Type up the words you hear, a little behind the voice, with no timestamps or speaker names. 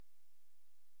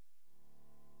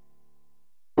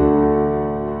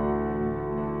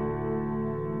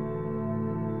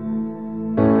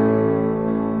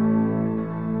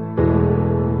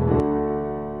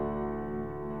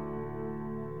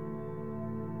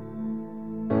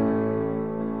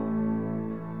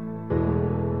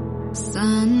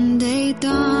Sunday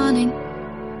dawning,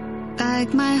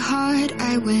 like my heart,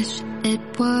 I wish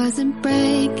it wasn't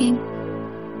breaking.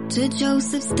 To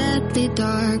Joseph's deadly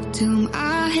dark tomb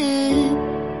I hid,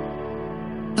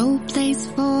 no place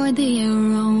for the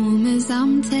aromas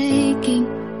I'm taking.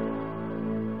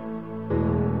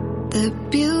 The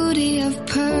beauty of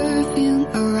perfume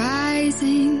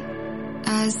arising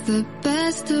as the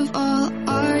best of all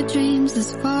our dreams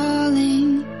is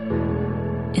falling.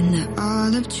 In the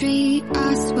olive tree,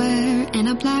 I swear, and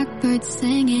a blackbird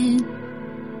singing,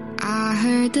 I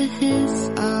heard the hiss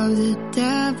of the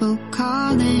devil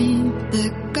calling. The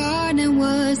garden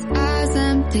was as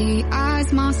empty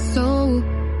as my soul.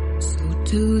 So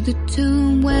to the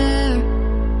tomb where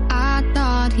I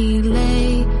thought he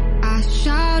lay, I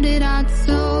shouted at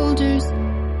soldiers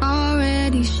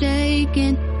already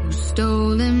shaken, who's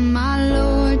stolen my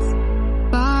Lord's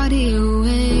body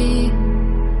away.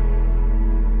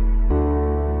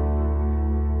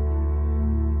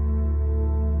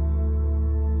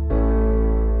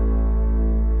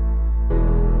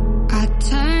 I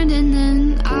turned and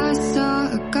then I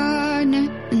saw a gardener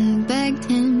and begged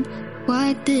him,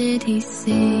 what did he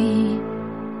see?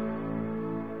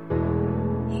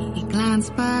 He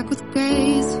glanced back with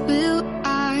grace-filled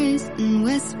eyes and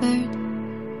whispered,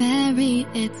 Mary,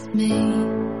 it's me.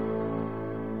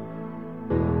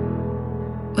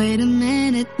 Wait a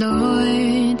minute,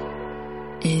 Lord,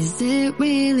 is it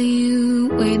really you?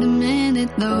 Wait a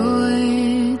minute,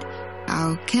 Lord,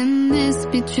 how can this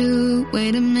be true?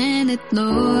 Wait a minute,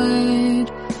 Lord,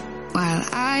 while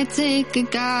I take a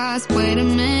gasp. Wait a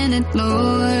minute,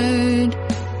 Lord,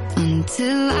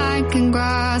 until I can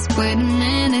grasp. Wait a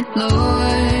minute,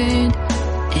 Lord,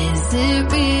 is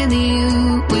it really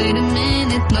you? Wait a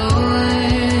minute,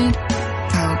 Lord,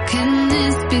 how can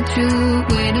this be true?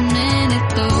 Wait a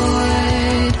minute,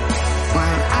 Lord,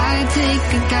 while I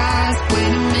take a gasp.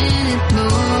 Wait a minute,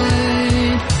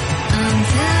 Lord,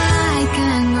 until I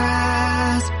can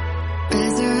grasp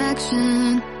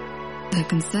resurrection, the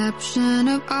conception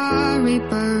of our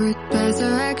rebirth.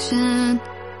 Resurrection,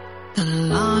 the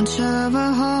launch of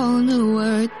a whole new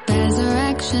world.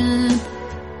 Resurrection,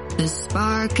 the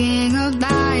sparking of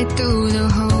light through the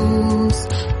holes,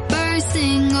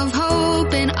 bursting of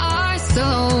hope in our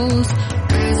souls.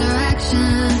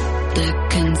 Resurrection, the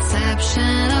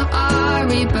conception of our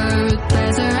rebirth.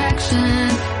 Resurrection,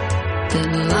 the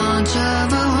launch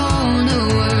of a whole new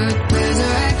world.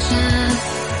 Resurrection,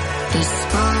 the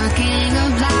sparking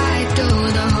of light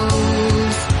through the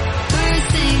holes,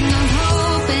 bursting of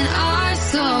hope in our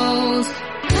souls.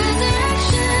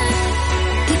 Resurrection,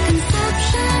 the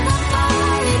conception of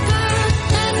our rebirth.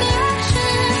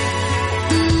 Resurrection,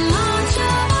 the launch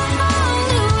of a whole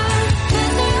new world.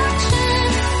 Resurrection,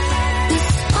 the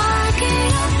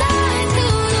sparking of light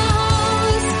through the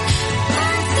holes,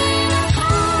 bursting of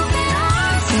hope in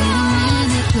our souls. Wait a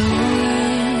minute, Lord,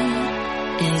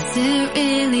 is it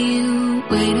really you?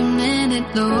 Wait a minute,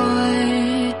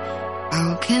 Lord,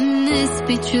 how can this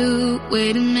be true?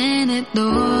 Wait a minute,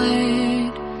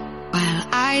 Lord, while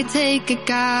I take a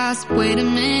gasp. Wait a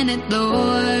minute,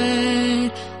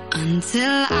 Lord,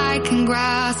 until I can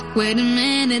grasp. Wait a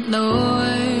minute,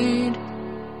 Lord.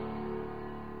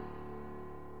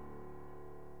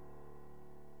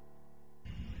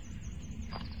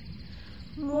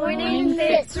 Morning,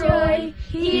 Fitzroy,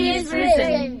 he is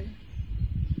risen.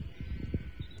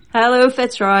 Hello,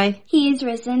 Fitzroy. He is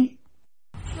risen.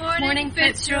 Morning,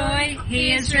 Fitzroy,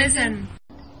 he is risen.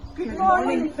 Good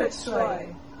morning,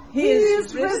 Fitzroy, he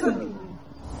is risen.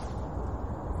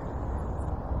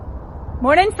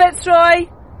 Morning, Fitzroy,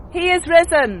 he is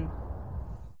risen.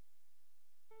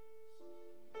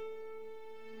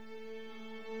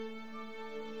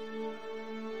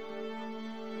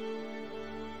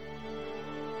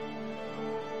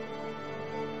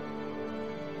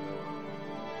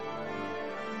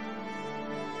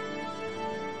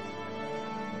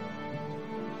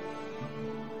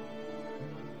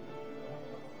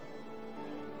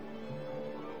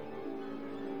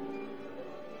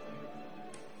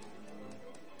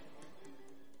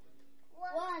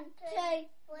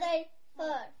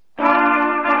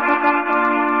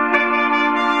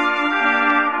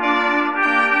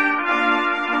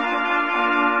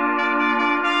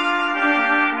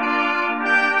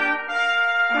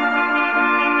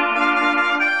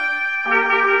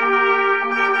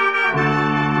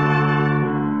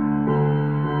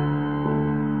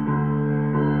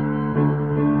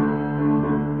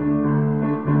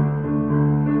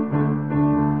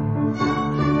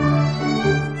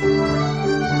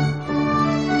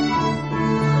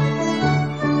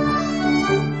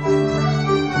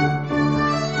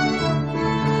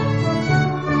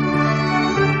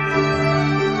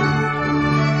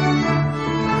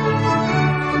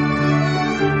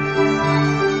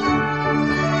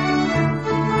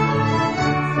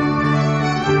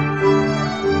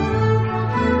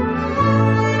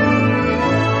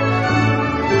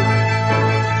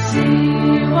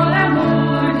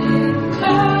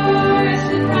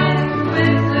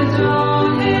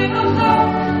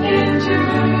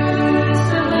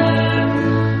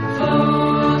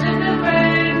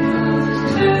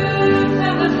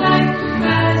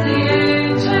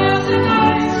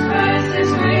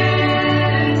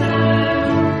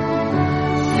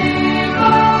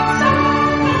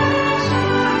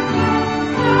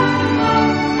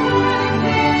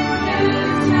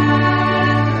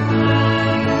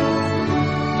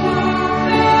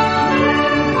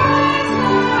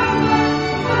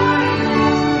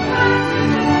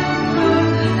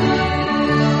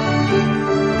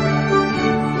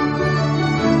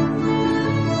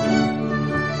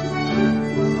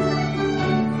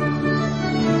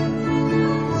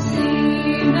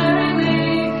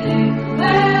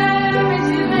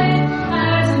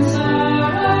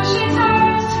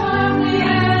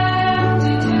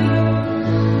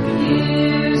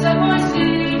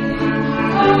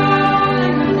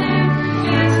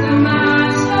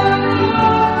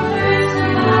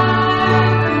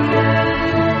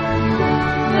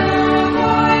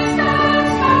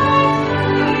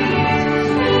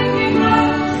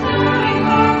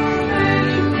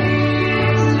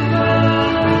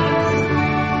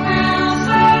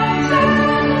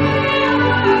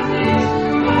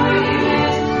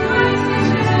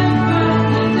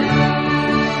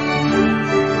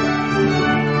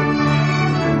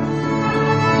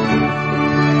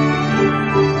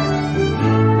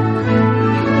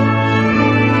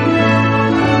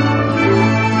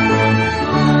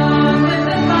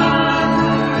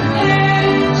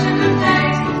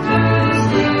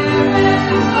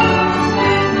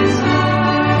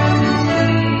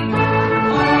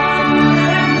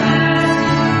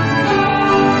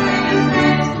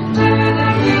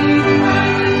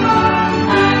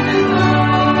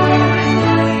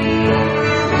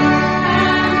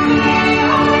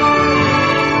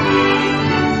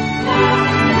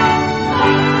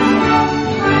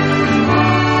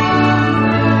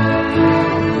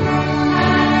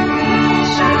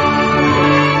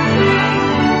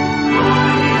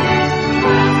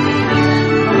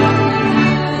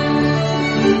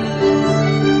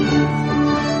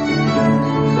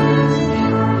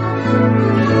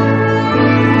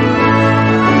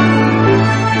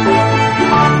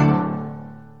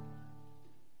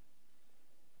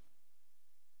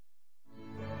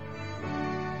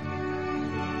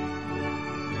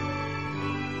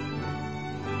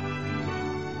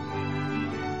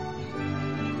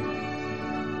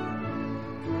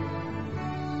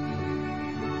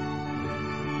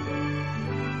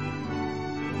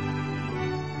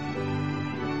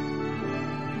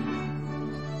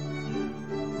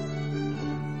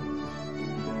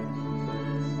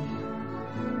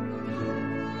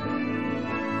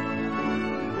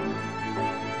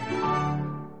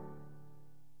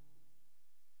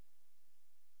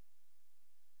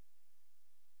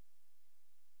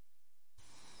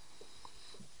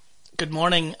 Good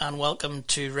morning and welcome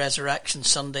to Resurrection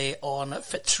Sunday on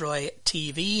Fitzroy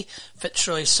TV,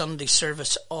 Fitzroy Sunday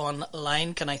Service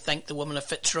online. Can I thank the women of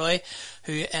Fitzroy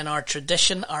who, in our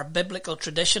tradition, our biblical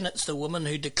tradition, it's the women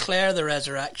who declare the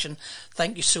resurrection.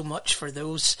 Thank you so much for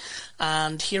those.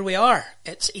 And here we are.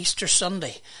 It's Easter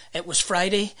Sunday. It was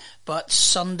Friday, but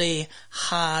Sunday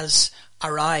has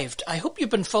arrived. I hope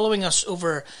you've been following us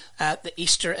over the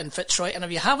Easter in Fitzroy, and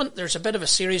if you haven't, there's a bit of a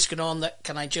series going on that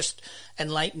can I just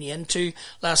enlighten you into.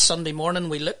 Last Sunday morning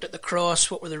we looked at the cross.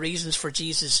 What were the reasons for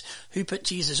Jesus? Who put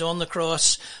Jesus on the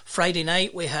cross? Friday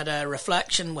night we had a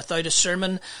reflection without a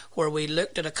sermon where we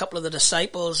looked at a couple of the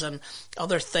disciples and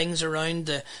other things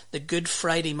around the Good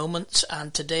Friday moments,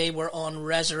 and today we're on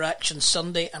Resurrection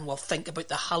Sunday and we'll think about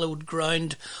the hallowed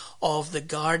ground of the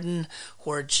garden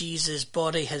where Jesus'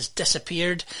 body has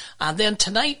disappeared. And then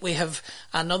tonight we have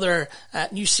another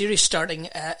new series starting.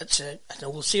 It's an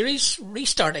old series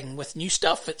restarting with new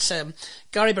stuff. It's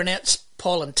Gary Burnett's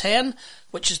Paul and 10,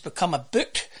 which has become a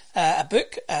book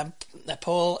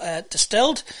Paul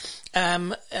distilled.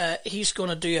 He's going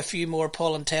to do a few more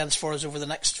Paul and 10s for us over the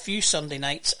next few Sunday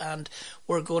nights, and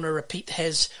we're going to repeat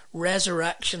his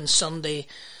Resurrection Sunday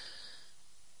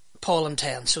Paul and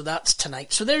 10. So that's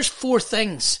tonight. So there's 4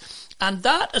 things. And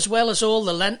that, as well as all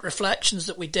the Lent reflections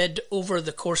that we did over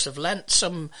the course of Lent,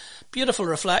 some beautiful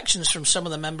reflections from some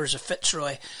of the members of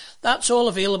Fitzroy, that's all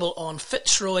available on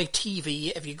Fitzroy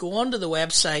TV. If you go onto the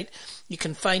website, you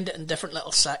can find it in different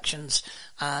little sections,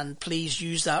 and please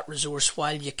use that resource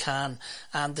while you can.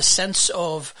 And the sense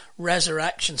of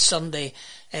Resurrection Sunday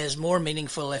is more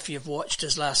meaningful if you've watched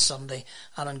us last Sunday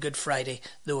and on Good Friday,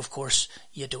 though of course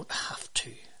you don't have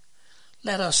to.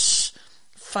 Let us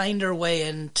find our way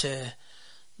into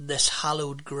this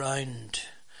hallowed ground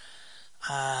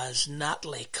as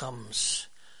Natalie comes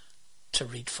to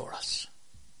read for us.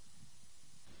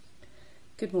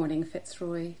 Good morning,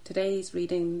 Fitzroy. Today's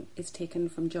reading is taken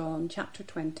from John chapter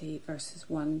 20, verses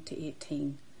 1 to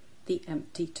 18, the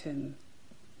empty tomb.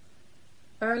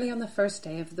 Early on the first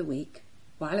day of the week,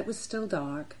 while it was still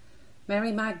dark,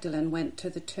 Mary Magdalene went to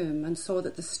the tomb and saw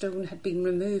that the stone had been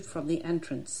removed from the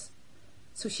entrance.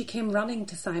 So she came running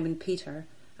to Simon Peter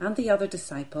and the other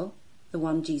disciple, the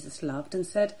one Jesus loved, and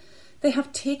said, "They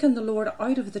have taken the Lord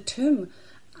out of the tomb,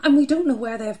 and we don't know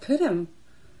where they have put him."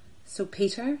 So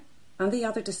Peter and the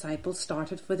other disciple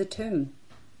started for the tomb.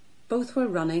 Both were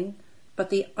running, but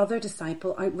the other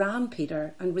disciple outran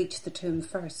Peter and reached the tomb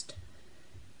first.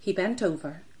 He bent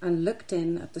over and looked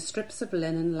in at the strips of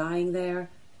linen lying there,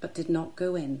 but did not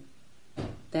go in.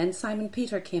 Then Simon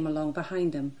Peter came along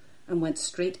behind him and went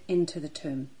straight into the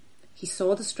tomb. He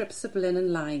saw the strips of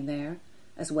linen lying there,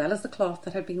 as well as the cloth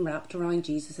that had been wrapped around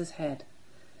Jesus' head.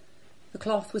 The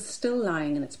cloth was still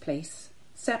lying in its place,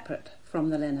 separate from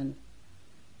the linen.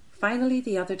 Finally,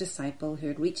 the other disciple, who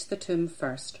had reached the tomb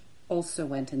first, also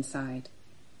went inside.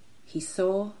 He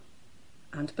saw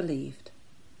and believed.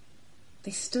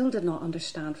 They still did not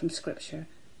understand from Scripture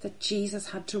that Jesus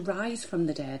had to rise from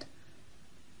the dead.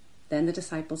 Then the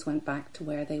disciples went back to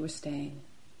where they were staying.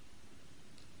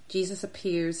 Jesus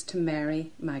appears to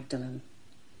Mary Magdalene.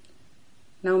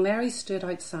 Now Mary stood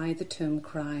outside the tomb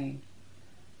crying.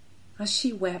 As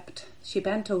she wept, she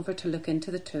bent over to look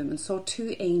into the tomb and saw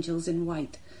 2 angels in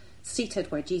white seated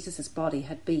where Jesus' body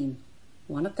had been,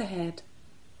 one at the head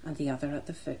and the other at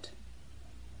the foot.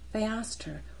 They asked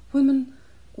her, "Woman,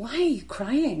 why are you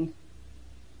crying?"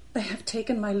 "They have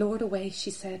taken my Lord away,"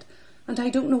 she said, "and I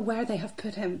don't know where they have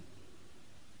put him."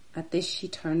 At this she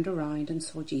turned around and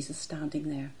saw Jesus standing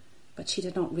there, but she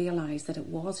did not realize that it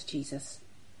was Jesus.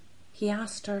 He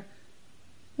asked her,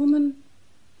 "Woman,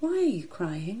 why are you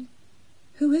crying?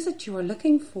 Who is it you are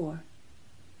looking for?"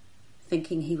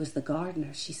 Thinking he was the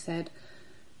gardener, she said,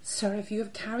 "Sir, if you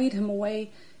have carried him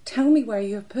away, tell me where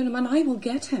you have put him, and I will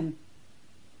get him."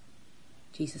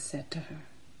 Jesus said to her,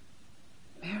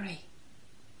 "Mary."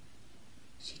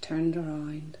 She turned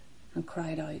around and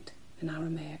cried out in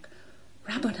Aramaic,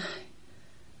 "Rabboni,"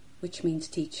 which means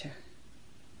teacher.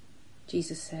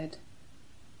 Jesus said,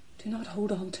 "Do not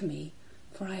hold on to me,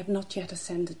 for I have not yet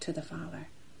ascended to the Father.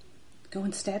 Go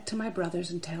instead to my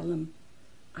brothers and tell them,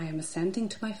 I am ascending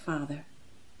to my Father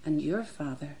and your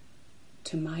Father,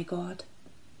 to my God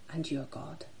and your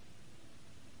God."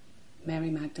 Mary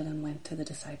Magdalene went to the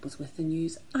disciples with the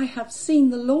news, "I have seen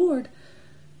the Lord,"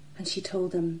 and she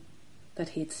told them that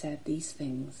he had said these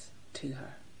things to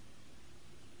her.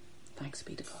 Thanks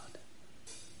be to God.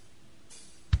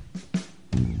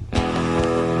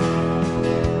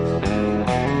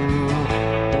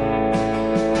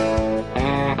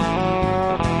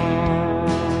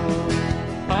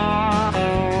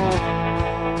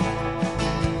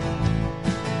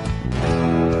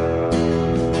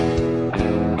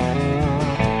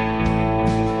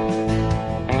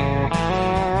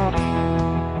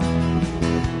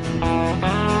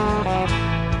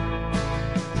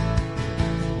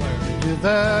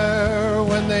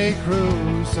 they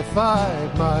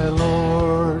crucified my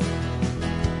Lord?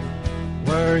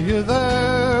 Were you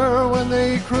there when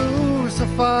they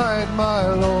crucified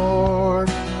my Lord?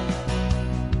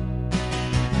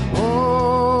 Oh,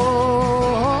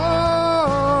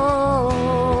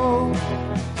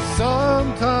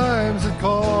 sometimes it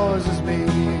causes me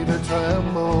to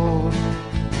tremble,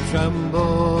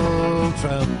 tremble,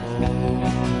 tremble.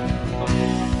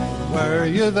 Were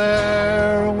you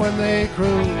there when they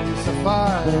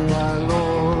crucified my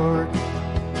Lord?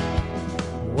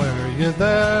 Were you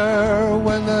there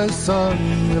when the sun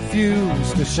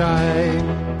refused to shine?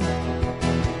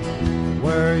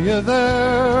 Were you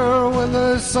there when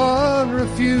the sun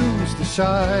refused to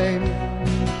shine?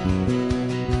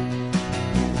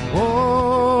 Oh,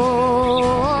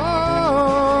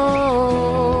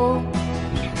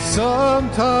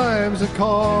 sometimes it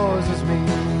causes me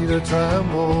to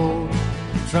tremble,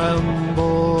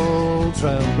 tremble,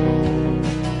 tremble.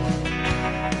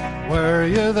 Were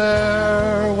you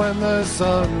there when the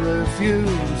sun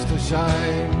refused to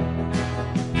shine?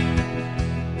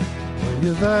 Were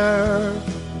you there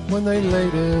when they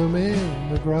laid him in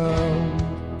the ground?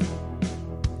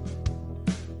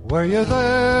 Were you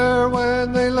there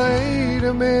when they laid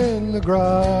him in the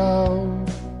ground?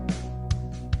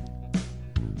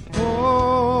 Oh,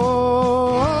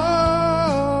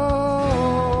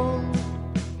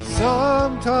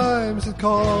 sometimes it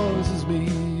causes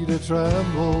me to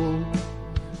tremble,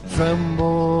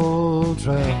 tremble,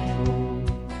 tremble.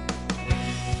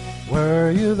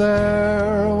 Were you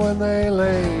there when they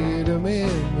laid him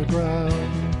in the ground?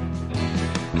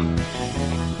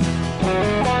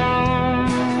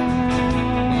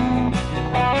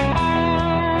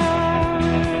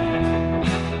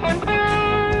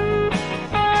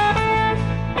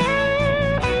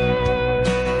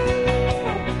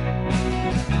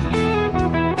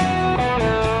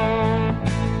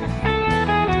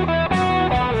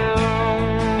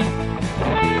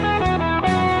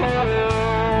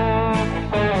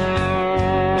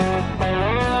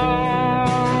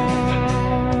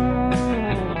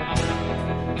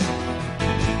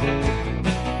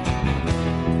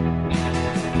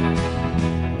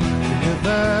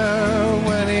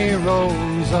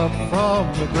 From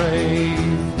the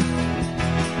grave.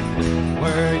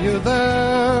 Were you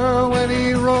there when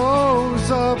he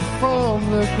rose up from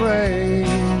the grave?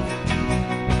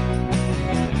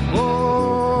 Oh,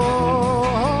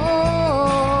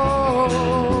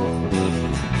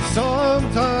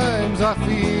 sometimes I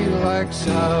feel like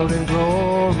shouting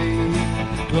glory,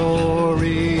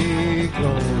 glory,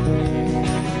 glory.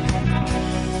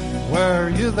 Were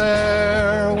you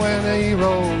there when he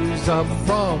rose up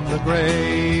from the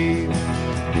grave?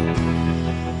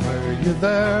 Were you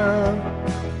there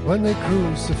when they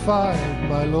crucified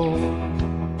my Lord?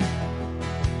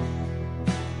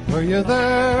 Were you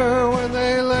there when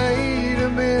they laid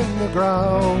him in the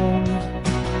ground?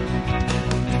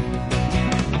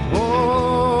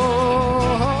 Oh,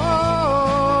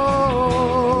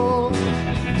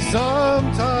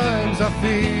 sometimes I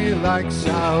feel like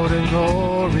shouting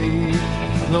glory,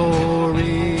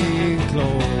 glory,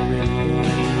 glory.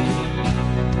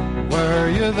 Were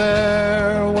you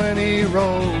there when he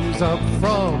rose up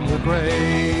from the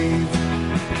grave?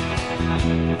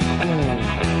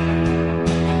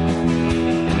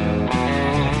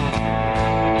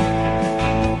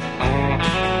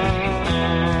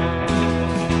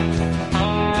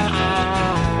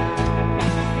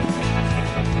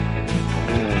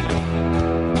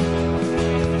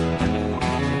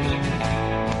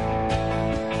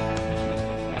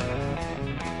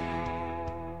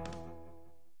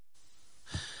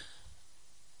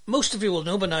 Most of you will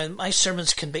know by now my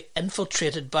sermons can be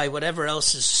infiltrated by whatever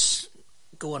else is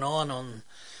going on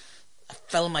a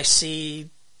film I see,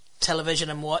 television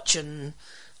I'm watching,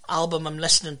 album I'm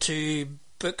listening to,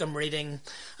 book I'm reading.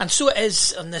 And so it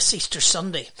is on this Easter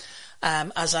Sunday,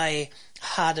 as I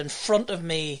had in front of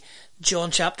me John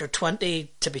chapter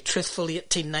 20, to be truthful,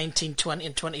 18, 19, 20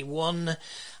 and 21,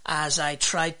 as I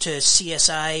tried to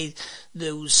CSI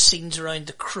those scenes around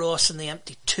the cross and the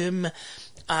empty tomb.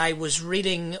 I was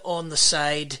reading on the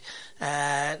side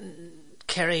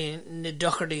Kerry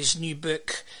Doherty's new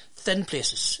book, Thin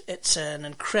Places. It's an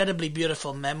incredibly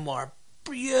beautiful memoir,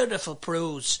 beautiful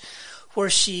prose, where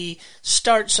she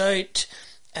starts out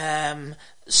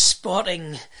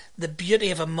spotting the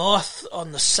beauty of a moth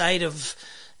on the side of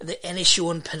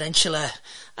Inishowen Peninsula,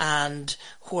 and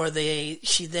where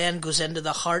she then goes into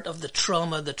the heart of the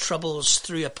trauma the Troubles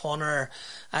threw upon her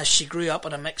as she grew up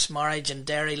in a mixed marriage in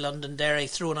Derry, Londonderry,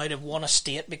 thrown out of one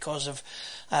estate because of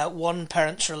one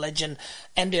parent's religion,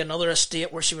 into another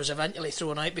estate where she was eventually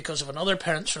thrown out because of another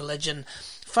parent's religion,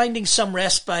 finding some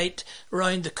respite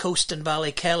round the coast in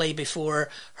Ballykelly before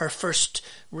her first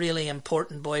really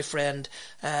important boyfriend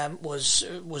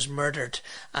was murdered,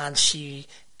 and she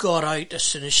got out as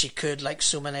soon as she could, like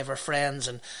so many of her friends,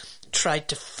 and tried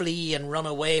to flee and run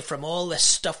away from all this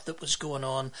stuff that was going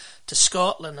on to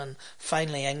Scotland and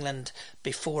finally England,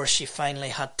 before she finally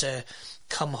had to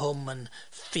come home and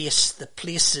face the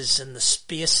places and the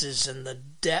spaces and the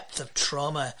depth of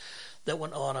trauma that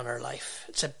went on in her life.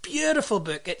 It's a beautiful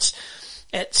book. It's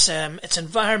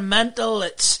environmental.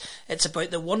 It's about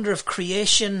the wonder of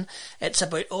creation. It's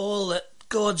about all that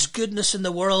God's goodness in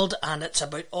the world, and it's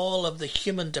about all of the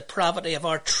human depravity of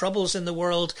our troubles in the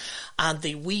world, and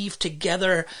they weave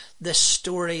together this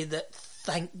story that,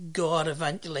 thank God,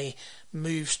 eventually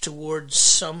moves towards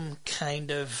some kind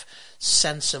of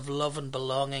sense of love and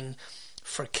belonging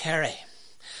for Kerry.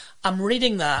 I'm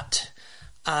reading that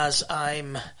as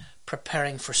I'm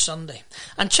preparing for Sunday.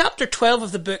 And chapter 12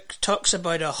 of the book talks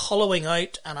about a hollowing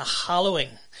out and a hallowing.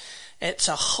 It's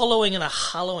a hollowing and a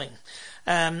hallowing.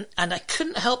 And I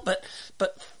couldn't help but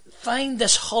find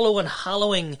this hollow and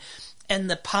hallowing in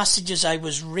the passages I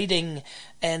was reading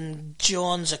in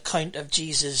John's account of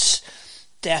Jesus'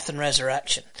 death and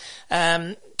resurrection.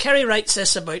 Kerry writes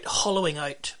this about hollowing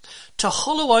out. To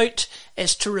hollow out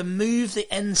is to remove the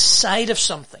inside of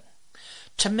something,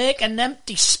 to make an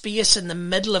empty space in the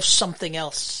middle of something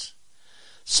else.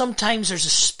 Sometimes there's a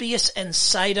space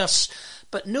inside us,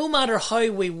 but no matter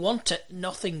how we want it,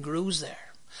 nothing grows there.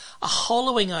 A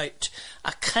hollowing out,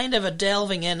 a kind of a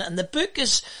delving in, and the book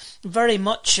is very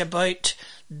much about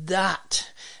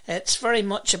that. It's very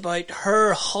much about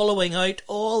her hollowing out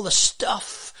all the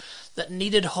stuff that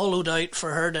needed hollowed out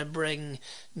for her to bring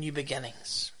new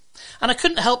beginnings. And I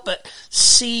couldn't help but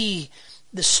see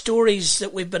the stories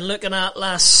that we've been looking at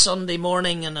last Sunday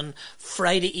morning and on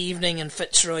Friday evening in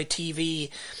Fitzroy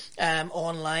TV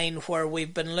online, where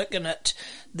we've been looking at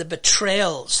the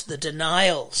betrayals, the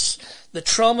denials, the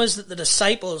traumas that the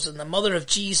disciples and the mother of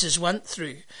Jesus went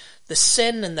through, the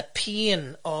sin and the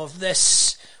pain of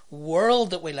this world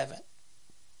that we live in.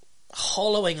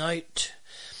 Hollowing out.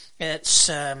 It's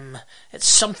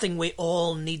something we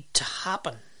all need to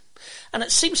happen. And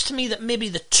it seems to me that maybe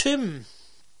the tomb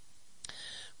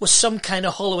was some kind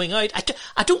of hollowing out.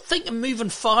 I don't think I'm moving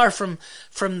far from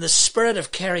the spirit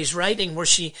of Kerry's writing, where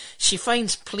she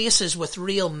finds places with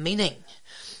real meaning.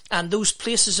 And those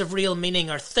places of real meaning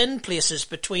are thin places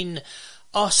between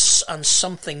us and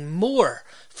something more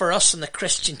for us in the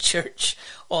Christian church.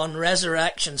 On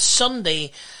Resurrection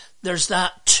Sunday, there's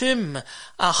that tomb,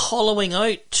 a hollowing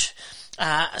out,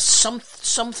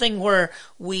 something where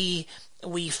we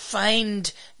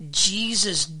find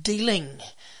Jesus dealing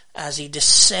as he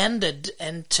descended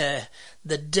into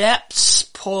the depths,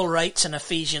 Paul writes in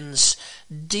Ephesians,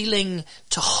 dealing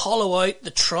to hollow out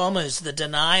the traumas, the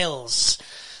denials,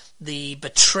 the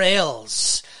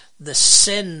betrayals, the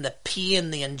sin, the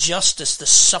pain, the injustice, the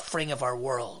suffering of our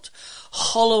world,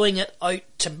 hollowing it out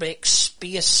to make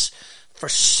space for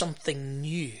something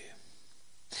new.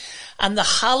 And the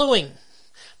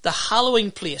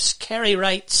hallowing place, Kerry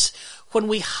writes, when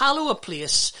we hallow a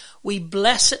place, we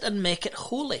bless it and make it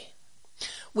holy.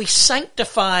 We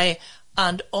sanctify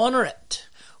and honour it.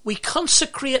 We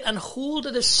consecrate and hold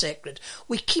it as sacred.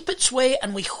 We keep its way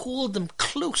and we hold them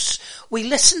close. We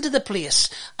listen to the place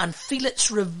and feel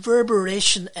its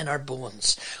reverberation in our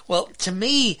bones. Well, to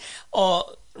me,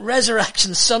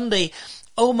 Resurrection Sunday,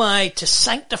 oh my, to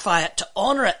sanctify it, to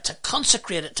honour it, to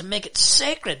consecrate it, to make it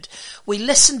sacred. We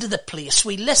listen to the place.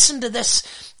 We listen to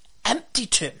this empty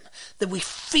tomb, that we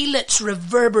feel its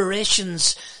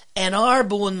reverberations in our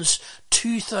bones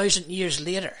 2,000 years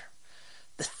later.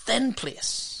 The thin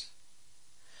place.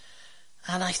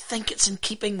 And I think it's in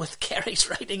keeping with Kerry's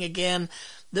writing again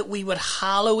that we would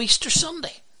hallow Easter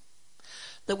Sunday.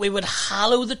 That we would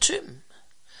hallow the tomb.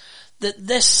 That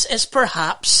this is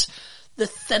perhaps the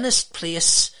thinnest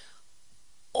place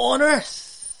on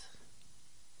earth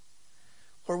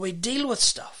where we deal with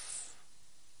stuff.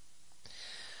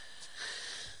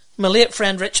 My late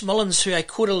friend Rich Mullins, who I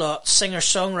quote a lot,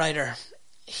 singer-songwriter,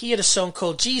 he had a song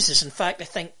called Jesus. In fact, I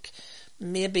think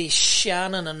maybe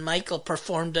Shannon and Michael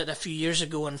performed it a few years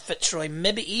ago in Fitzroy,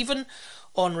 maybe even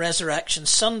on Resurrection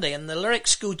Sunday. And the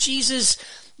lyrics go, Jesus,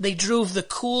 they drove the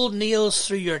cold nails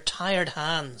through your tired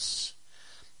hands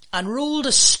and rolled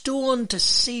a stone to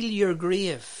seal your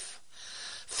grave.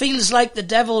 Feels like the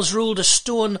devil's rolled a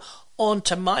stone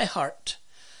onto my heart.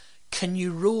 Can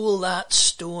you roll that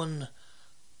stone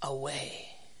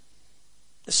away?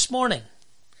 This morning,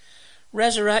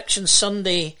 Resurrection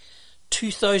Sunday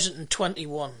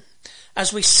 2021,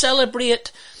 as we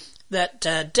celebrate that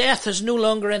death has no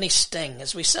longer any sting,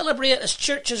 as we celebrate as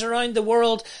churches around the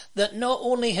world that not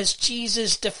only has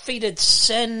Jesus defeated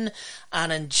sin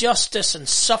and injustice and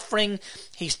suffering,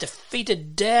 he's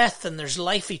defeated death and there's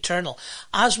life eternal.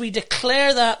 As we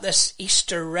declare that this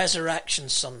Easter Resurrection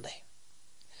Sunday,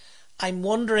 I'm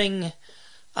wondering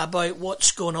about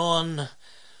what's going on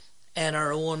in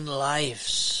our own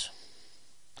lives.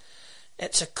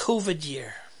 It's a COVID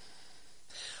year.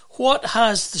 What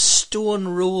has the stone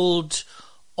rolled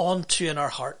onto in our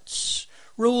hearts?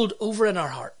 Rolled over in our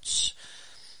hearts?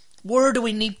 Where do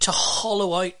we need to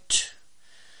hollow out?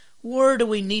 Where do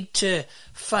we need to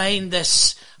find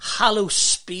this hollow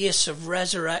space of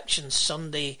Resurrection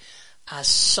Sunday as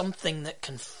something that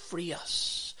can free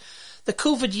us? The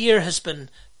COVID year has been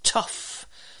tough.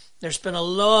 There's been a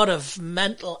lot of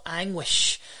mental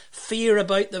anguish, fear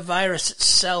about the virus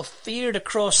itself, fear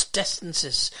across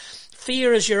distances,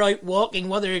 fear as you're out walking,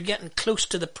 whether you're getting close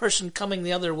to the person coming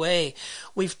the other way.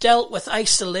 We've dealt with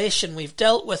isolation. We've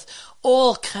dealt with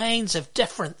all kinds of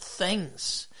different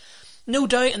things. No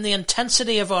doubt in the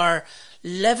intensity of our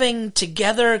living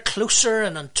together, closer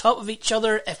and on top of each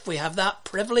other, if we have that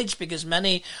privilege, because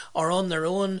many are on their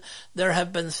own, there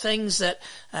have been things that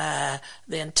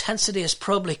the intensity has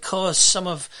probably caused some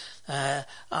of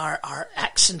our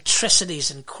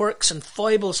eccentricities and quirks and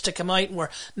foibles to come out, and we're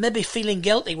maybe feeling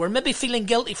guilty. We're maybe feeling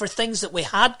guilty for things that we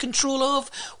had control of.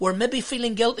 We're maybe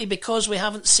feeling guilty because we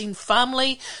haven't seen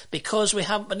family, because we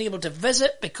haven't been able to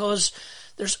visit, because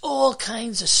there's all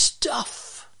kinds of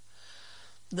stuff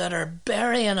that are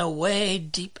burying away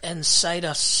deep inside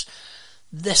us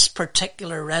this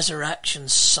particular Resurrection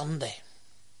Sunday.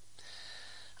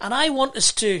 And I want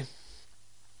us to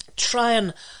try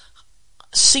and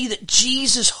see that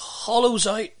Jesus hollows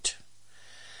out.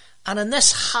 And in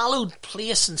this hallowed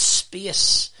place and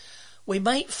space, we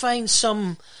might find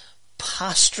some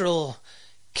pastoral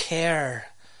care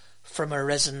from a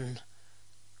risen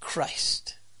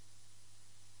Christ.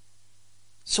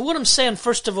 So what I'm saying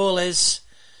first of all is,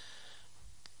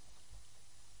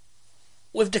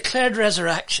 we've declared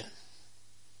resurrection.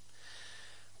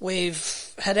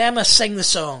 We've had Emma sing the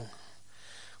song.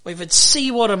 We've had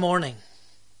See What a Morning.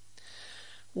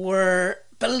 We're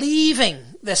believing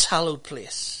this hallowed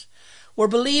place. We're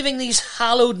believing these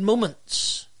hallowed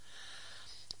moments.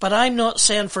 But I'm not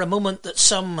saying for a moment that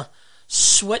some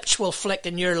switch will flick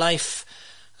in your life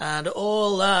and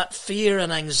all that fear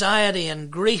and anxiety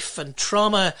and grief and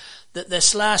trauma that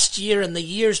this last year and the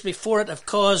years before it have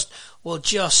caused will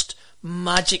just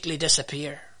magically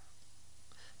disappear.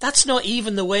 That's not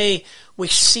even the way we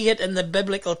see it in the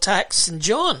biblical text in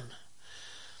John.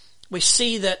 We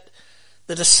see that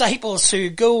the disciples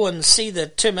who go and see the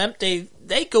tomb empty,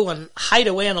 they go and hide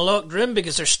away in a locked room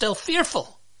because they're still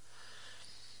fearful.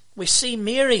 We see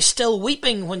Mary still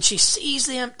weeping when she sees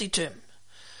the empty tomb.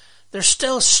 They're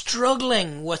still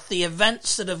struggling with the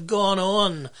events that have gone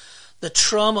on, the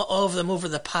trauma of them over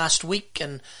the past week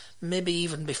and maybe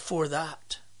even before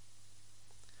that.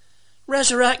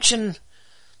 Resurrection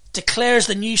declares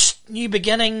the new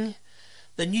beginning.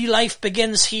 The new life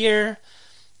begins here.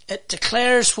 It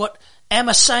declares what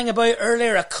Emma sang about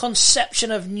earlier, a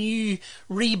conception of new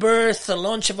rebirth, the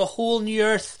launch of a whole new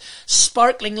earth,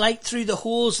 sparkling light through the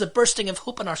holes, the bursting of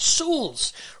hope in our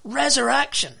souls.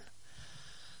 Resurrection.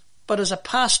 But as a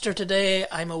pastor today,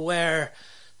 I'm aware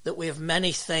that we have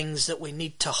many things that we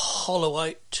need to hollow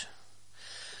out.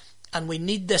 And we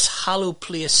need this hallowed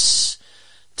place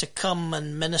to come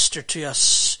and minister to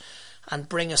us and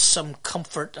bring us some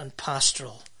comfort and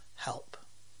pastoral help.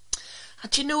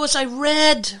 And you know, as I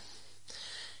read,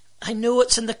 I know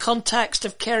it's in the context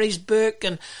of Kerry's book,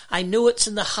 and I know it's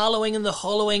in the hallowing and the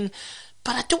hollowing,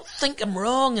 but I don't think I'm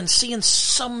wrong in seeing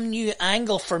some new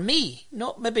angle for me,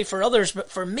 not maybe for others, but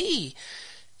for me,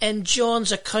 in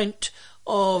John's account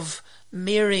of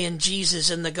Mary and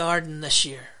Jesus in the garden this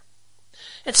year.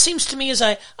 It seems to me as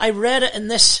I read it in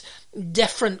this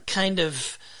different kind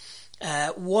of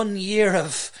 1 year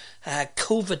of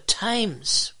COVID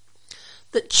times,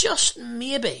 that just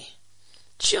maybe,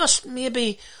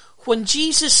 when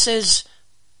Jesus says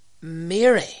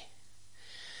Mary,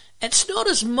 it's not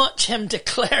as much him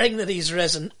declaring that he's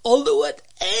risen, although it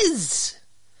is.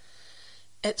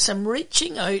 It's him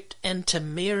reaching out into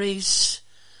Mary's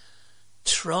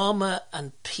trauma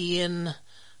and pain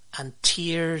and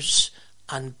tears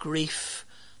and grief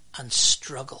and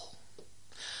struggle.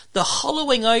 The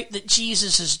hollowing out that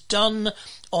Jesus has done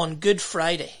on Good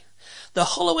Friday. The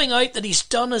hollowing out that he's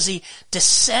done as he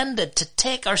descended to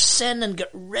take our sin and get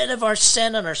rid of our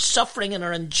sin and our suffering and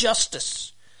our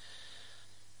injustice.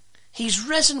 He's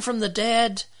risen from the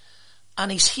dead,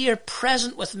 and he's here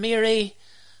present with Mary,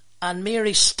 and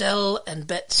Mary's still in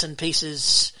bits and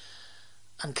pieces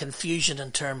and confusion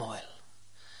and turmoil.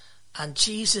 And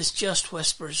Jesus just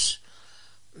whispers,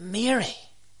 Mary,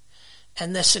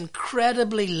 in this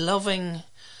incredibly loving,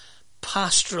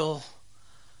 pastoral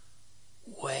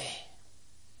way.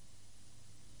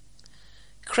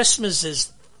 Christmas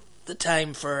is the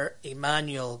time for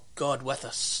Emmanuel, God with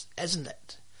us, isn't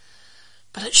it?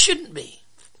 But it shouldn't be.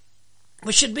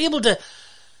 We should be able to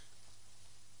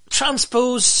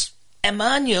transpose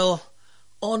Emmanuel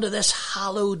onto this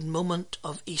hallowed moment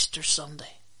of Easter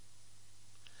Sunday.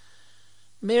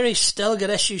 Mary's still got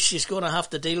issues she's going to have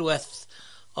to deal with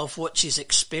of what she's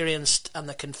experienced and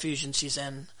the confusion she's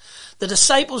in. The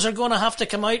disciples are going to have to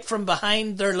come out from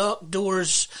behind their locked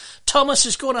doors. Thomas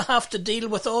is going to have to deal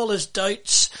with all his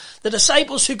doubts. The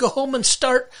disciples who go home and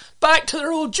start back to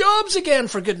their old jobs again,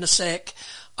 for goodness sake,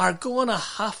 are going to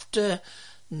have to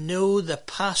know the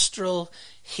pastoral,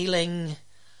 healing,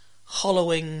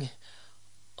 hallowing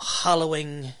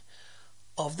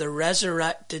of the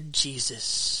resurrected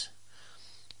Jesus,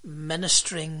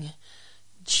 ministering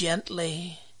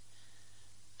gently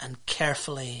and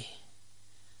carefully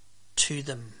to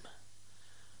them,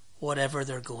 whatever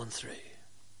they're going through.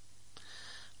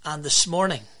 And this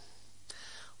morning,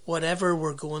 whatever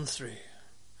we're going through,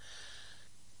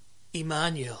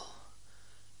 Emmanuel,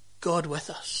 God with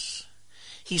us.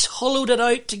 He's hollowed it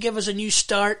out to give us a new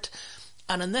start,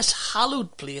 and in this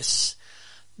hallowed place,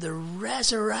 the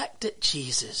resurrected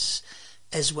Jesus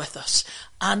is with us.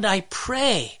 And I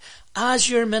pray, as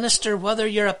your minister, whether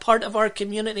you're a part of our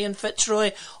community in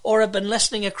Fitzroy or have been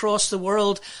listening across the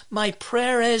world, my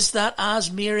prayer is that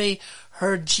as Mary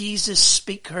heard Jesus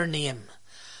speak her name,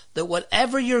 that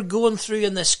whatever you're going through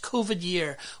in this COVID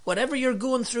year, whatever you're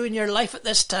going through in your life at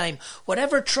this time,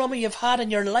 whatever trauma you've had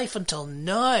in your life until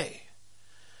now,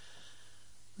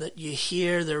 that you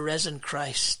hear the risen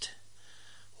Christ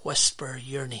whisper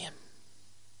your name.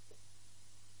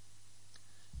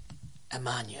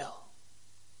 Emmanuel.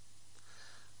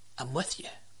 I'm with you.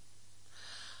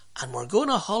 And we're going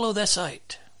to hollow this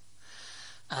out.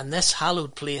 And this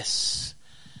hallowed place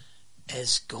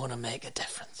is going to make a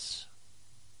difference.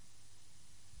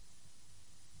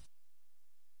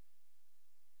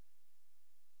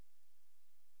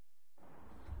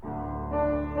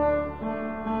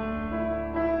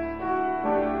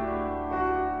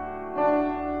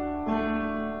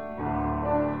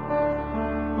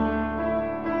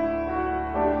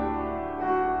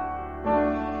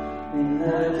 In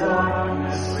the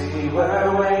darkness we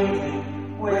were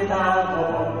waiting, without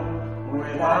hope,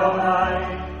 without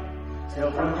light,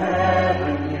 till from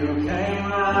heaven you came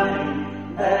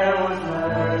running. There was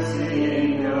mercy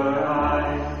in your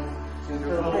eyes, to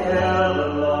fulfill the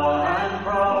law and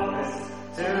prophets,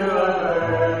 to a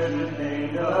virgin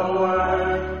made a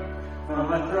word,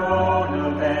 from a throne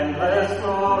of endless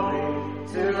glory,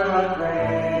 to a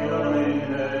cradle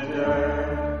in the dirt.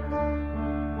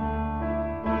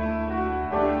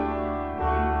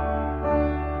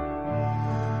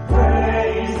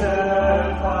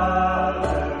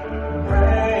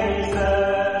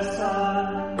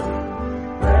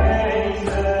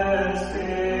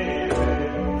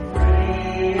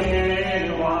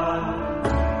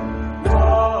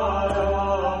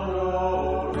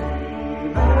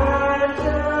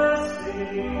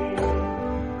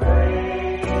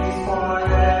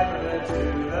 Forever.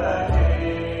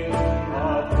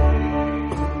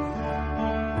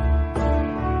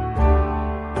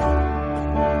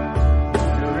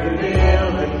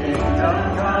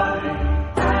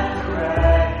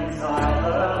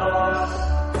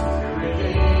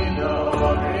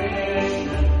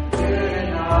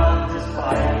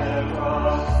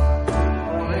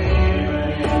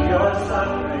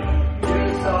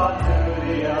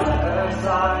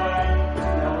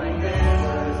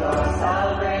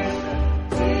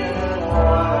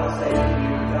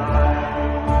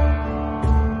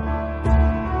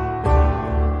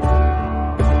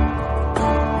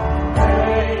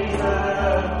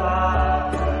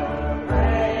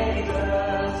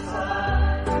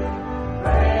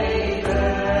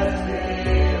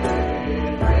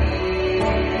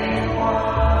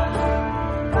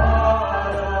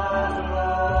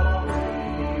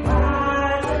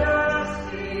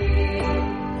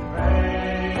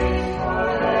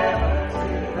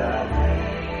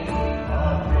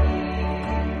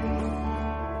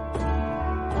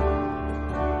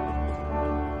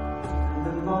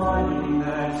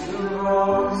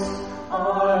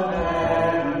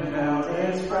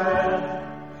 spread,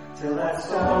 till that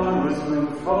stone was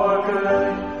moved for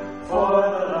good, for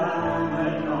the Lamb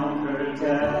had conquered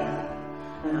death,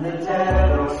 and the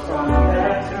dead rose from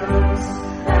their tombs,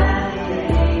 and the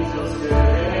angels stood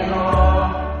in awe,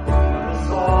 when the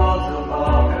souls of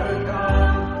all could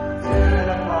come to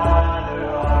the Father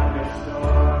are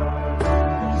restored.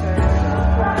 The Church of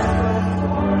Christ was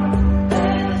born,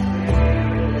 and the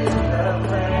Spirit lit the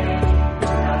flame,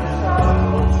 now the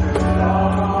troubled truth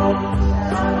all home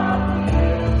shall not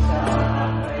yield, shall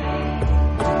not wane.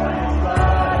 By His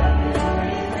blood and His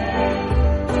name,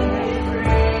 He made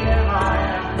freedom, I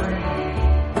am free.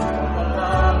 For the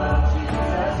love of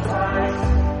Jesus Christ,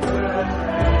 who has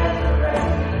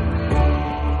resurrected me.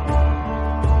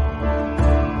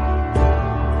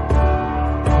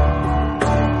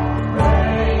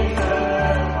 Praise the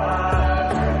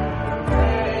Father,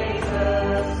 praise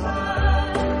the Son,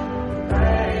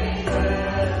 praise the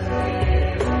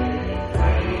Spirit,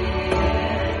 three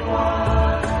in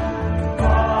one,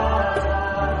 God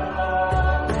Almighty,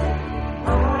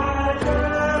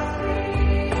 majesty,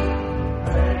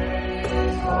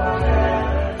 praise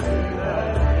forever to the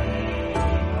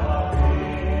King of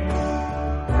Kings,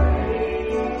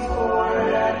 praise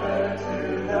forever to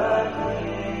the King of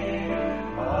Kings.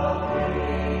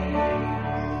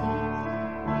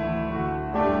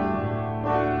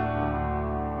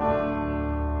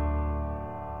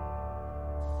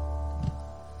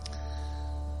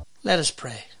 Let us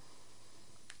pray.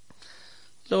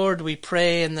 Lord, we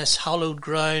pray in this hallowed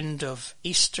ground of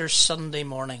Easter Sunday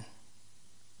morning,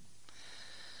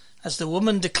 as the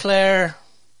women declare,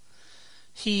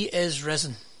 He is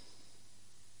risen.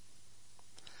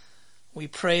 We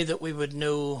pray that we would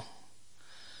know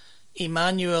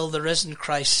Emmanuel, the risen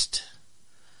Christ,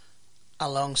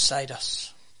 alongside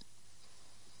us,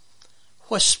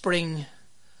 whispering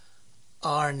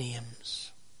our names.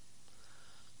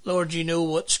 Lord, you know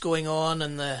what's going on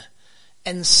in the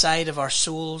inside of our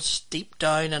souls, deep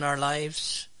down in our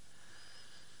lives.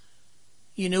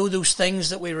 You know those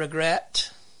things that we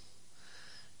regret.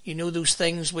 You know those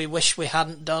things we wish we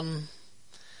hadn't done.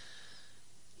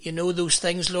 You know those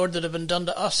things, Lord, that have been done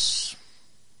to us.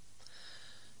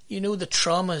 You know the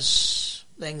traumas,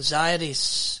 the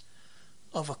anxieties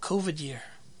of a COVID year.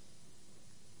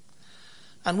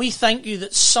 And we thank you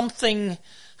that something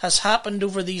has happened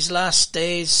over these last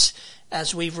days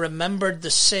as we've remembered the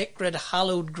sacred,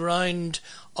 hallowed ground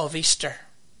of Easter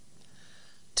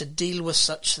to deal with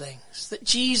such things. That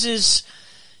Jesus,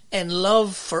 in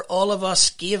love for all of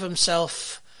us, gave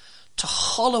Himself to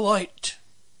hollow out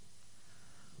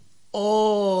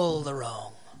all the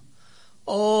wrong,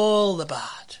 all the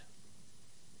bad.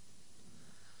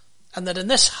 And that in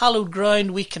this hallowed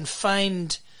ground we can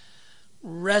find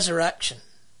resurrection,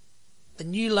 the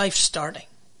new life starting,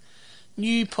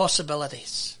 new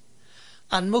possibilities,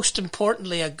 and most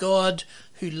importantly, a God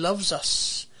who loves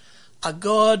us, a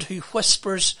God who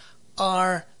whispers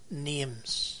our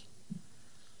names.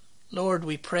 Lord,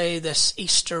 we pray this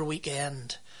Easter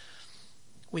weekend,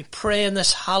 we pray in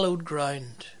this hallowed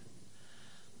ground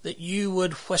that you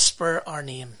would whisper our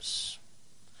names,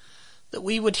 that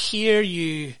we would hear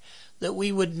you, that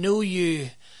we would know you,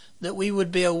 that we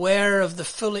would be aware of the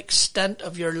full extent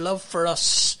of your love for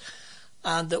us,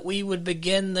 and that we would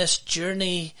begin this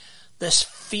journey, this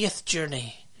faith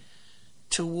journey,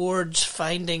 towards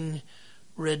finding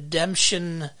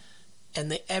redemption in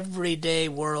the everyday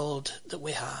world that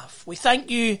we have. We thank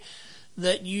you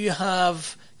that you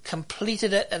have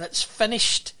completed it and it's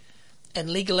finished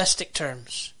in legalistic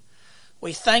terms.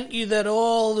 We thank you that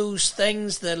all those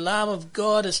things, the Lamb of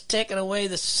God has taken away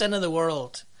the sin of the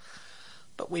world.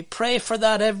 But we pray for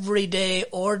that everyday,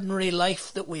 ordinary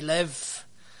life that we live,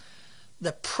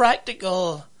 the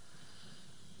practical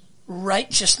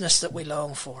righteousness that we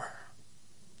long for,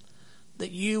 that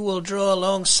you will draw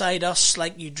alongside us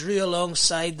like you drew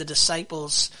alongside the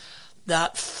disciples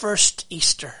that first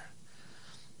Easter,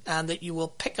 and that you will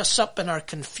pick us up in our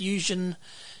confusion,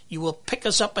 you will pick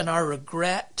us up in our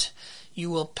regret,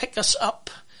 you will pick us up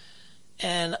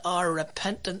in our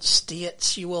repentant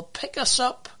states, you will pick us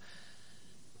up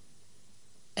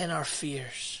in our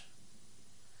fears,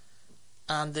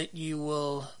 and that you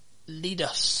will lead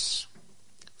us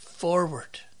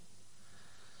forward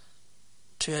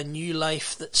to a new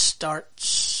life that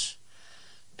starts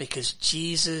because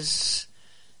Jesus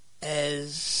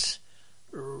is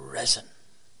risen.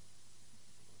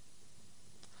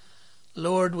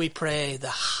 Lord, we pray the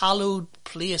hallowed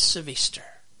place of Easter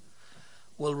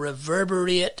will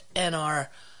reverberate in our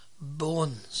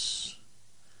bones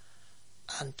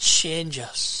and change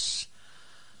us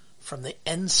from the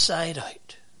inside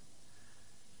out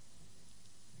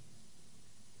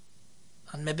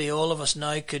And maybe all of us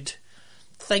now could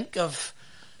think of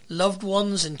loved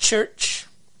ones in church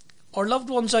or loved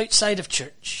ones outside of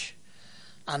church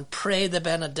and pray the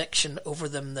benediction over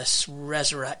them this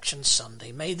Resurrection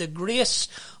Sunday. May the grace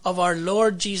of our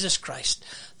Lord Jesus Christ,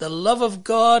 the love of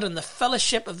God and the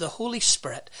fellowship of the Holy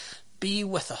Spirit be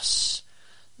with us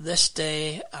this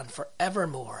day and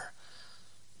forevermore.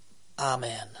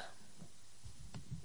 Amen.